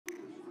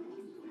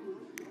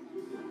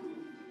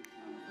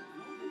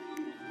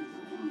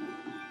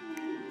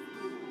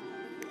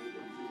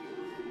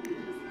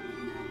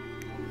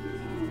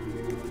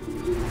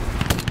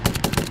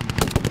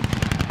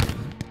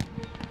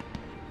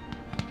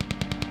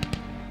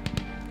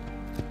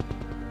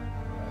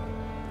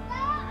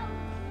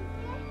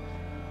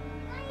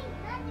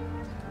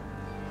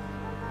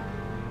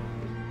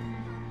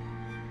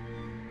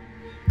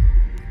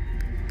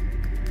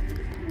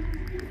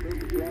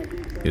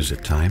Is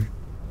it time?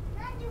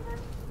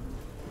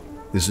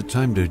 Is it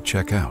time to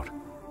check out?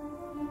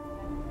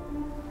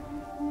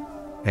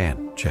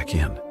 And check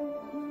in.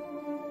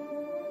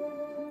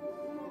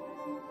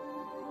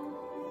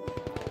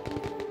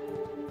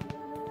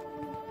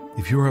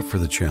 If you're up for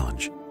the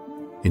challenge,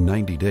 in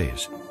 90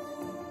 days,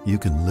 you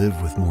can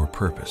live with more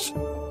purpose.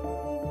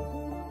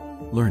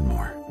 Learn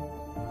more.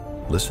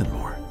 Listen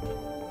more.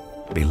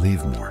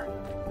 Believe more.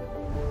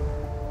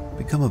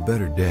 Become a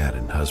better dad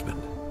and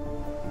husband.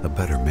 A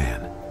better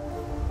man.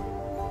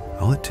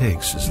 All it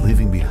takes is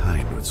leaving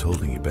behind what's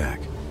holding you back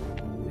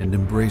and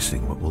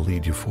embracing what will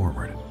lead you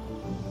forward.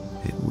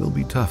 It will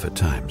be tough at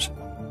times,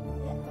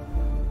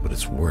 but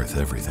it's worth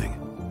everything.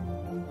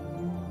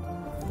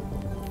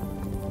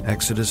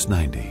 Exodus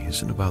 90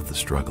 isn't about the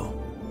struggle.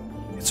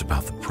 It's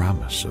about the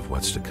promise of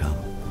what's to come.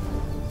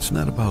 It's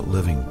not about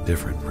living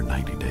different for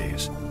 90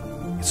 days.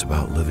 It's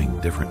about living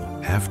different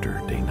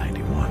after day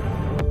 91.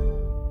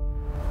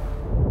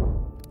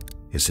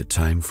 Is it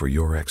time for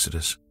your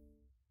Exodus?